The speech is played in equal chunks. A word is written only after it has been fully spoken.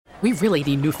We really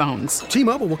need new phones.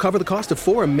 T-Mobile will cover the cost of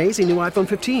 4 amazing new iPhone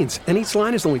 15s, and each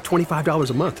line is only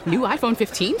 $25 a month. New iPhone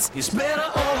 15s? It's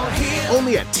better over here.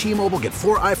 Only at T-Mobile, get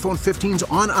 4 iPhone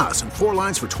 15s on us and 4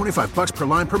 lines for $25 per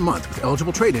line per month with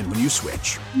eligible trade-in when you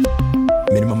switch.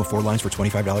 Minimum of 4 lines for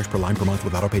 $25 per line per month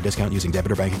with autopay discount using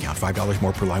debit or bank account. $5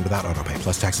 more per line without autopay,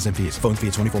 plus taxes and fees. Phone fee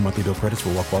at 24 monthly bill credits for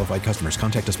well-qualified customers.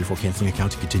 Contact us before canceling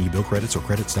account to continue bill credits or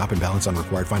credit stop and balance on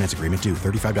required finance agreement due.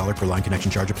 $35 per line connection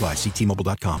charge applies. See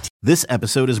T-Mobile.com. This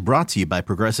episode is brought to you by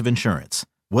Progressive Insurance.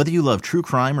 Whether you love true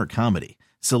crime or comedy,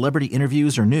 celebrity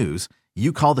interviews or news,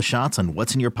 you call the shots on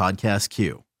what's in your podcast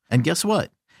queue. And guess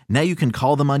what? Now you can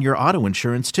call them on your auto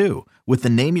insurance too with the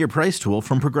Name Your Price tool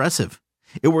from Progressive.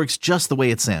 It works just the way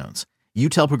it sounds. You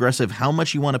tell Progressive how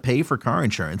much you want to pay for car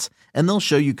insurance, and they'll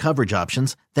show you coverage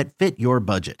options that fit your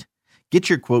budget. Get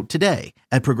your quote today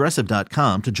at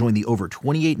Progressive.com to join the over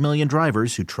 28 million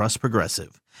drivers who trust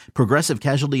Progressive. Progressive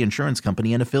Casualty Insurance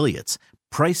Company and Affiliates.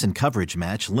 Price and coverage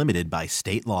match limited by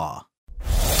state law.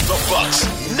 The Bucks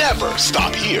never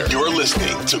stop here. You're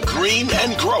listening to Green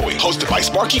and Growing, hosted by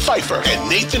Sparky Pfeiffer and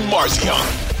Nathan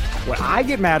Marzion. What I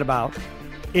get mad about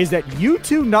is that you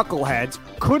two knuckleheads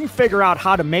couldn't figure out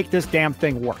how to make this damn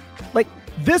thing work. Like,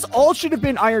 this all should have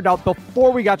been ironed out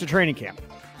before we got to training camp.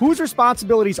 Whose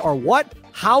responsibilities are what?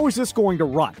 How is this going to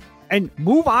run? And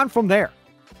move on from there.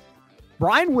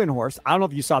 Brian Windhorst, I don't know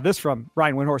if you saw this from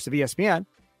Brian Windhorst of ESPN,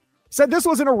 said this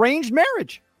was an arranged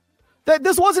marriage. That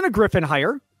this wasn't a Griffin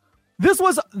hire. This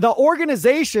was the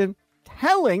organization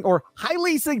telling or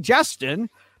highly suggesting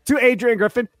to Adrian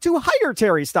Griffin to hire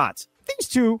Terry Stotts. These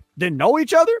two didn't know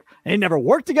each other. They never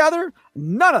worked together.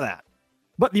 None of that.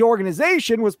 But the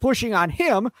organization was pushing on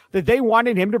him that they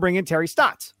wanted him to bring in Terry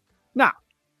Stotts. Now,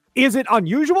 is it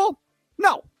unusual?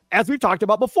 No. As we've talked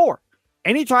about before,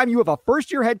 anytime you have a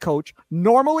first-year head coach,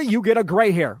 normally you get a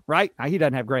gray hair, right? Now, he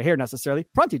doesn't have gray hair necessarily.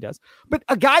 Prunty does. But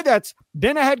a guy that's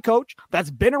been a head coach, that's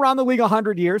been around the league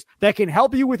 100 years, that can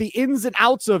help you with the ins and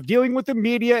outs of dealing with the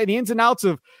media and the ins and outs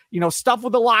of, stuff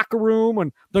with the locker room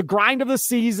and the grind of the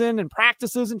season and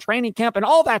practices and training camp and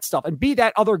all that stuff, and be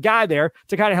that other guy there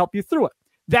to kind of help you through it.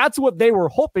 That's what they were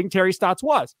hoping Terry Stotts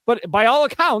was. But by all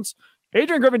accounts,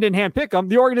 Adrian Griffin didn't handpick him.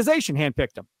 The organization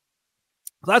handpicked him.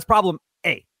 So that's problem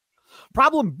A.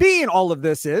 Problem B in all of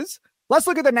this is, let's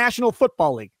look at the National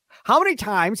Football League. How many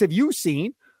times have you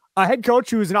seen a head coach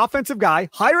who's an offensive guy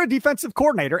hire a defensive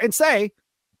coordinator and say,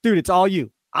 dude, it's all you.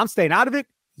 I'm staying out of it.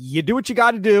 You do what you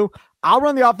got to do. I'll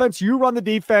run the offense. You run the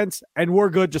defense, and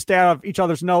we're good. Just stay out of each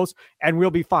other's nose, and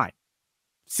we'll be fine.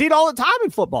 See it all the time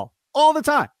in football. All the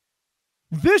time.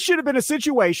 This should have been a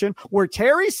situation where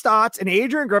Terry Stotts and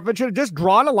Adrian Griffin should have just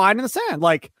drawn a line in the sand.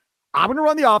 Like, I'm going to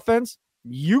run the offense.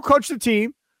 You coach the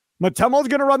team. Mutombo's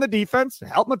going to run the defense.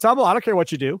 Help Mutombo. I don't care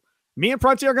what you do. Me and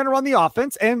Prunty are going to run the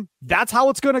offense, and that's how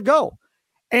it's going to go.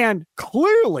 And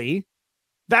clearly,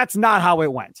 that's not how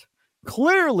it went.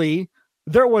 Clearly,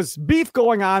 there was beef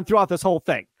going on throughout this whole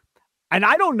thing. And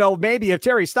I don't know, maybe if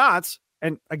Terry Stotts,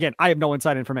 and again, I have no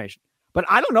inside information, but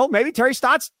I don't know, maybe Terry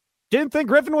Stotts didn't think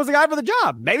Griffin was the guy for the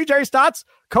job. Maybe Terry Stotts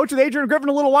coached with Adrian Griffin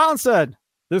a little while and said,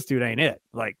 this dude ain't it.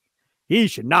 Like, he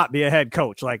should not be a head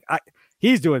coach. Like,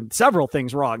 he's doing several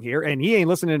things wrong here, and he ain't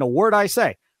listening to a word I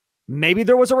say. Maybe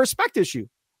there was a respect issue.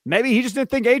 Maybe he just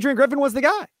didn't think Adrian Griffin was the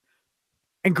guy.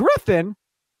 And Griffin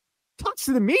talks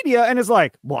to the media and is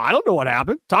like, well, I don't know what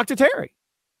happened. Talk to Terry.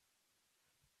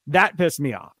 That pissed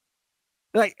me off.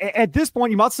 Like, at this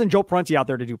point, you must send Joe Prunty out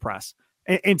there to do press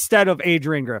instead of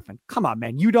Adrian Griffin. Come on,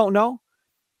 man. You don't know?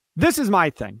 This is my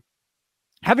thing.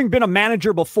 Having been a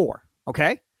manager before,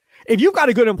 okay? If you've got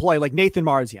a good employee like Nathan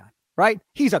Marzion, right?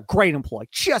 He's a great employee.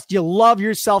 Just, you love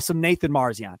yourself some Nathan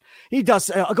Marzion. He does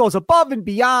goes above and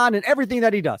beyond and everything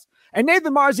that he does. And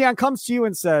Nathan Marzion comes to you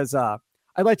and says, I'd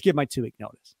like to give my 2-week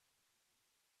notice.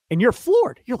 And you're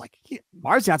floored. You're like,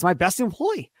 Marzion's my best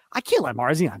employee. I can't let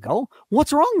Marzion go.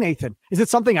 What's wrong, Nathan? Is it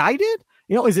something I did?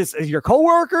 Is your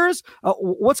coworkers?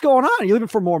 What's going on? Are you leaving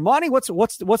for more money? What's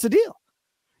the deal?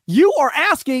 You are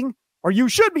asking, or you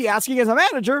should be asking as a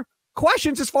manager,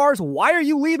 questions as far as why are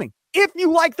you leaving? If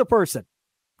you like the person.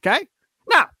 Okay?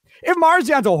 Now, if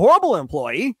Marzion's a horrible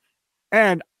employee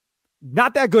and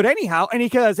not that good anyhow, and he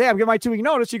says, hey, I'm giving my 2-week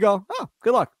notice, you go, oh,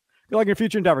 good luck. Good luck in your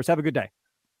future endeavors. Have a good day.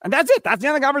 And that's it. That's the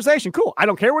end of the conversation. Cool. I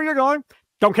don't care where you're going.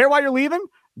 Don't care why you're leaving.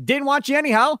 Didn't want you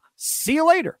anyhow. See you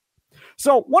later.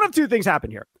 So one of two things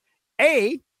happened here.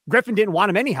 A, Griffin didn't want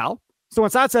him anyhow. So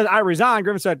when Stotts said, I resign,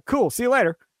 Griffin said, cool, see you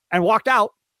later, and walked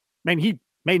out. And he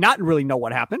may not really know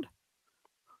what happened.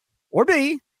 Or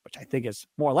B, which I think is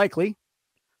more likely,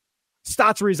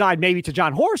 Stotts resigned maybe to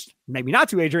John Horst, maybe not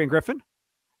to Adrian Griffin.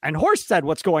 And Horst said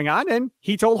what's going on, and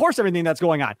he told Horst everything that's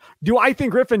going on. Do I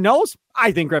think Griffin knows?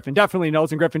 I think Griffin definitely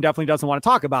knows, and Griffin definitely doesn't want to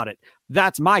talk about it.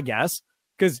 That's my guess,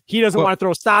 because he doesn't want to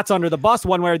throw Stotts under the bus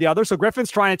one way or the other. So Griffin's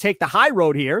trying to take the high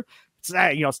road here.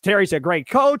 Terry's a great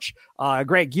coach, a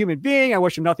great human being. I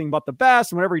wish him nothing but the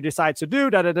best, and whatever he decides to do,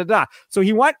 So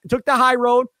he took the high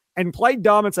road and played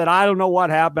dumb and said, I don't know what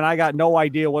happened. I got no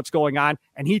idea what's going on.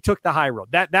 And he took the high road.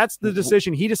 That's the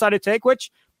decision he decided to take, which,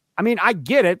 I mean, I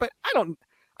get it, but I don't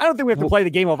think we have to play the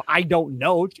game of I don't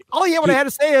know. All he had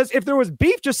to say is if there was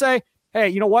beef, just say, hey,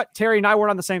 you know what? Terry and I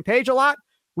weren't on the same page a lot.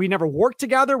 We never worked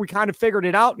together. We kind of figured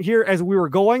it out here as we were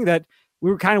going that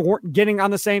we were kind of weren't getting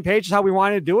on the same page as how we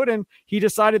wanted to do it. And he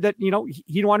decided that, he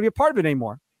didn't want to be a part of it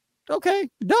anymore. Okay,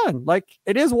 done. Like,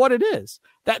 it is what it is.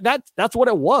 That's what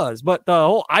it was. But the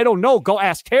whole, I don't know, go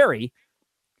ask Terry.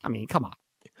 I mean, come on.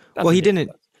 That's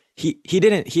ridiculous. He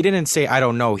didn't say, I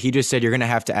don't know. He just said, you're going to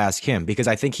have to ask him, because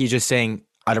I think he's just saying,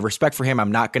 out of respect for him,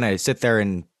 I'm not going to sit there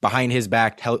and behind his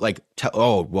back tell,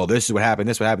 oh, well, this is what happened.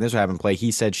 This what happened. Play.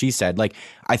 He said, she said. Like,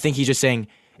 I think he's just saying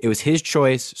it was his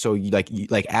choice. So you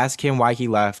ask him why he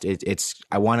left.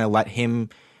 I want to let him,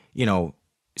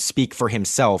 speak for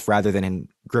himself rather than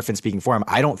Griffin speaking for him.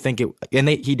 I don't think it. And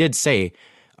he did say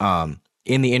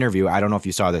in the interview, I don't know if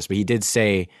you saw this, but he did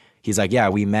say, he's like, yeah,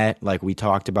 we met, like we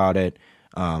talked about it.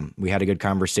 We had a good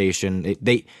conversation.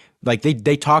 They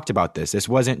talked about this. This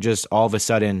wasn't just all of a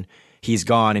sudden he's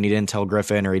gone and he didn't tell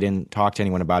Griffin or he didn't talk to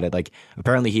anyone about it. Like,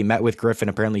 apparently he met with Griffin.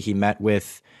 Apparently he met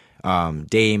with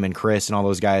Dame and Chris and all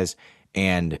those guys,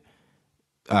 and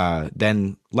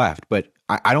then left. But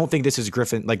I don't think this is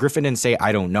Griffin. Like, Griffin didn't say,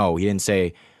 I don't know. He didn't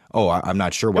say, oh, I'm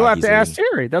not sure why. You'll have to ask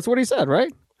Terry. That's what he said,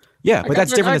 right? Yeah, but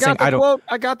that's different than saying, I don't.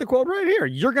 I got the quote right here.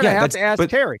 You're going to have to ask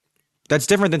Terry. That's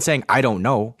different than saying, I don't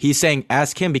know. He's saying,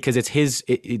 ask him, because it's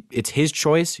his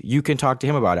choice. You can talk to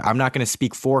him about it. I'm not going to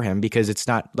speak for him, because it's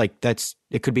not like that's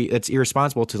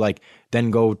irresponsible to like then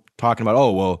go talking about,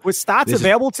 oh, well. Was Stotts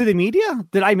available to the media?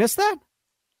 Did I miss that?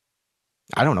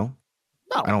 I don't know.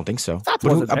 No. I don't think so.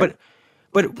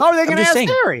 But how are they going to ask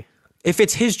Terry? If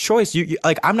it's his choice, you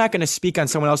like, I'm not going to speak on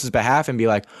someone else's behalf and be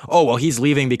like, oh, well, he's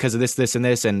leaving because of this, and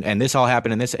this, and this all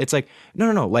happened, and this. It's like,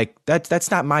 no. Like,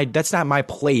 that's not my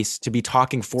place to be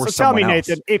talking for someone else.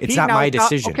 Nathan, it's not my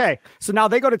decision. Okay, so now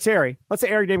they go to Terry. Let's say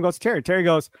Eric Dame goes to Terry. Terry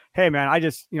goes, hey, man, I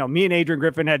just, me and Adrian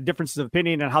Griffin had differences of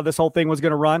opinion on how this whole thing was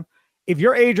going to run. If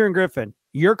you're Adrian Griffin,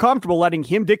 you're comfortable letting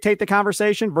him dictate the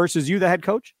conversation versus you, the head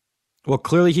coach? Well,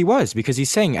 clearly he was, because he's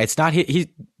saying it's not he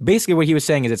basically what he was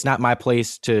saying is it's not my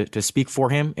place to speak for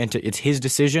him, and it's his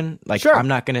decision. Like, sure. I'm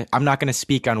not gonna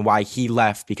speak on why he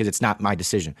left, because it's not my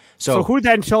decision. So who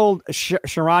then told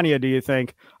Sharania, do you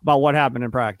think, about what happened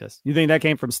in practice? You think that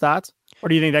came from Stotts, or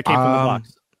do you think that came from the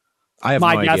Bucks? I have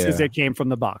my guess is it came from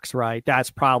the Bucks, right?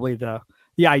 That's probably the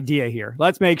idea here.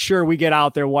 Let's make sure we get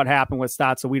out there what happened with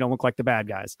Stotts so we don't look like the bad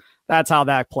guys. That's how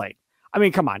that played. I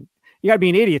mean, come on. You got to be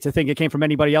an idiot to think it came from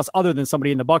anybody else other than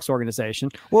somebody in the Bucks organization.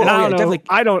 Well,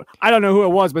 I don't know who it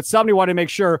was, but somebody wanted to make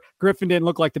sure Griffin didn't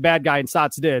look like the bad guy and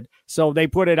Stotts did. So they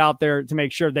put it out there to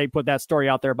make sure they put that story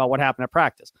out there about what happened at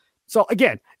practice. So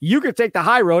again, you could take the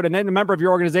high road, and then a member of your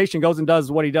organization goes and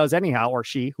does what he does anyhow, or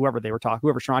she, whoever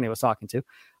Sharania was talking to,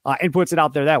 and puts it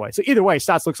out there that way. So either way,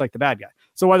 Stotts looks like the bad guy.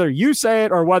 So whether you say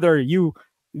it or whether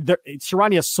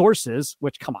Sharania's sources,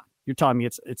 which, come on. You're telling me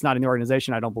it's not in the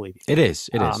organization. I don't believe you. It is.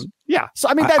 Yeah. So,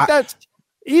 I mean, that's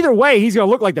either way, he's going to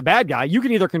look like the bad guy. You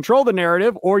can either control the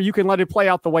narrative or you can let it play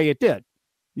out the way it did.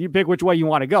 You pick which way you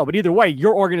want to go. But either way,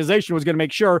 your organization was going to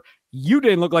make sure you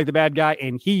didn't look like the bad guy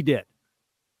and he did.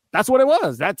 That's what it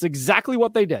was. That's exactly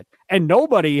what they did. And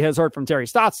nobody has heard from Terry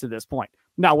Stotts to this point.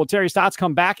 Now, will Terry Stotts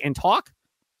come back and talk?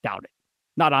 Doubt it.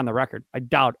 Not on the record. I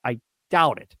doubt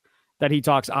it that he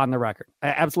talks on the record. I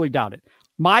absolutely doubt it.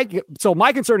 My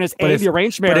concern is the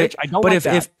arranged marriage. I don't like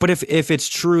that. But if it's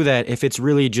true that if it's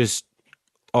really just,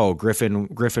 oh, Griffin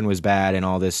was bad and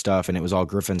all this stuff and it was all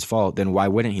Griffin's fault, then why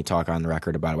wouldn't he talk on the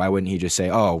record about it? Why wouldn't he just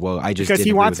say, oh, well, I just because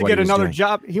he wants to get another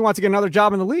job. He wants to get another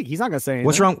job in the league. He's not going to say anything.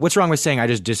 What's wrong with saying I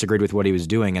just disagreed with what he was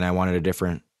doing and I wanted a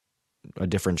different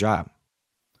job?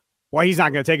 Well, he's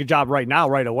not going to take a job right now,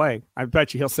 right away. I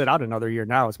bet you he'll sit out another year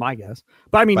now, is my guess.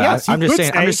 But I mean, yes, he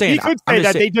could say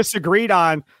that they disagreed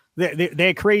on.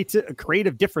 They create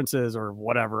creative differences or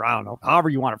whatever. I don't know. However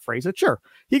you want to phrase it. Sure.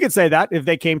 He could say that if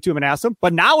they came to him and asked him.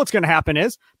 But now what's going to happen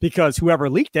is, because whoever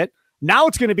leaked it, now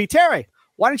it's going to be Terry.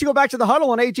 Why didn't you go back to the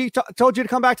huddle? And AG told you to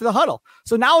come back to the huddle.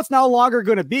 So now it's no longer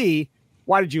going to be,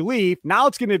 why did you leave? Now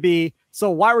it's going to be,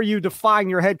 so why were you defying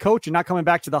your head coach and not coming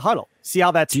back to the huddle? See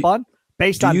how that's fun?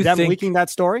 Based on them leaking that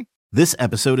story? This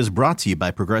episode is brought to you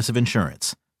by Progressive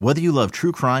Insurance. Whether you love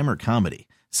true crime or comedy,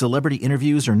 celebrity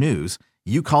interviews or news,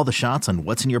 you call the shots on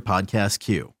what's in your podcast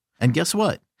queue. And guess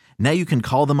what? Now you can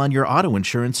call them on your auto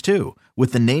insurance too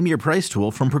with the Name Your Price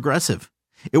tool from Progressive.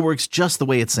 It works just the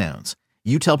way it sounds.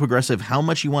 You tell Progressive how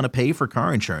much you want to pay for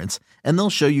car insurance, and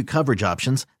they'll show you coverage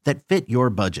options that fit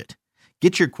your budget.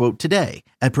 Get your quote today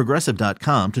at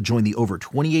Progressive.com to join the over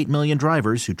 28 million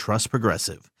drivers who trust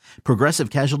Progressive. Progressive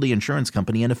Casualty Insurance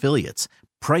Company and Affiliates.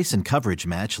 Price and coverage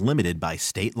match limited by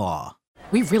state law.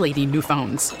 We really need new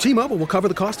phones. T-Mobile will cover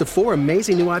the cost of 4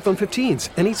 amazing new iPhone 15s,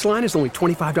 and each line is only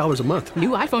 $25 a month. New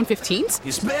iPhone 15s?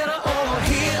 It's better over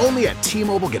here. Only at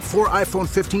T-Mobile, get 4 iPhone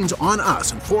 15s on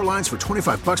us and 4 lines for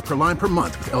 $25 per line per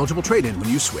month with eligible trade-in when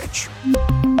you switch.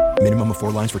 Minimum of 4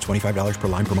 lines for $25 per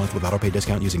line per month with autopay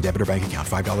discount using debit or bank account.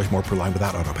 $5 more per line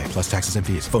without autopay, plus taxes and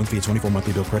fees. Phone fee at 24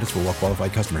 monthly bill credits for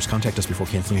well-qualified customers. Contact us before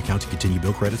canceling account to continue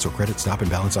bill credits or credit stop and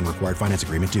balance on required finance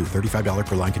agreement due. $35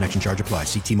 per line connection charge applies.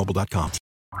 See T-Mobile.com.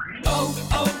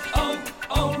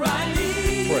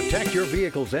 O'Reilly. Protect your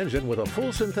vehicle's engine with a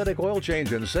full synthetic oil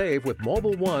change and save with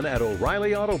Mobile One at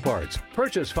O'Reilly Auto Parts.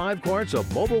 Purchase 5 quarts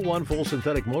of Mobile One full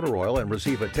synthetic motor oil and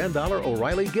receive a $10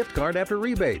 O'Reilly gift card after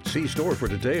rebate. See store for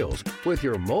details. With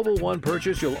your Mobile One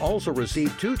purchase, you'll also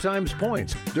receive 2 times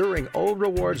points during O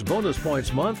Rewards Bonus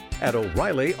Points Month at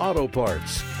O'Reilly Auto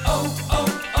Parts.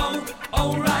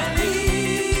 O'Reilly.